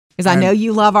Because I know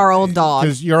you love our old dog.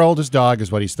 Because your oldest dog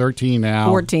is what? He's 13 now.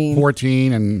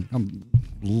 14, and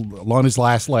on his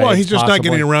last leg. Well, he's just not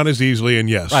getting around as easily, and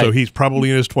yes, Right. so he's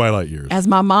probably in his twilight years. As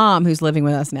my mom, who's living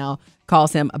with us now,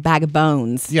 calls him a bag of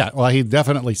bones. Yeah, well, he's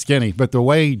definitely skinny. But the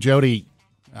way Jodi,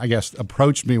 I guess,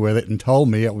 approached me with it and told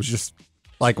me, it was just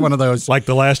like one of those. Like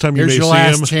the last time you may here's your see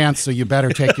last him. chance, so you better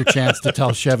take your chance to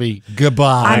tell Chevy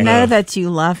goodbye. I know that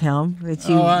you love him, that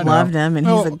you I know. loved him, and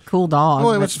he's a cool dog.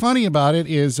 Well, what's funny about it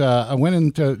is I went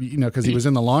into, because he was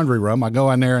in the laundry room. I go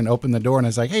in there and open the door, and I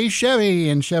was like, hey, Chevy.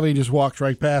 And Chevy just walked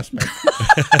right past me.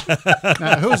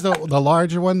 Now, who's the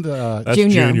larger one? That's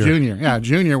Junior. Junior. Yeah,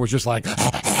 Junior was just like, all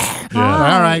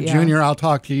right, Junior, I'll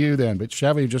talk to you then. But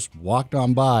Chevy just walked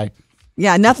on by.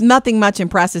 Yeah, nothing much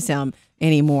impresses him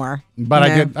anymore. But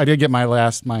I did get my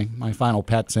final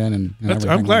pets in, and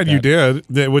I'm glad you did.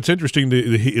 What's interesting,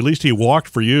 at least he walked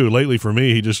for you. Lately, for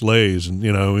me, he just lays,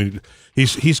 and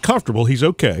he's comfortable. He's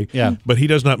okay. Yeah. But he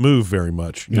does not move very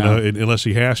much, unless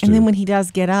he has to. And then when he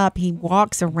does get up, he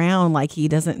walks around like he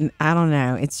doesn't. I don't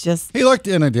know. It's just He looked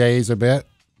in a daze a bit.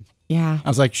 yeah. I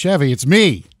was like, Chevy, it's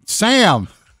me, Sam.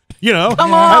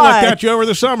 Come I on. looked at you over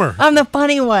the summer. I'm the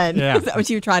funny one. Yeah. Is that what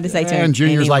you tried to say to him? And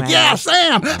Junior's like, Anyway. yeah,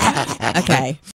 Sam. Okay.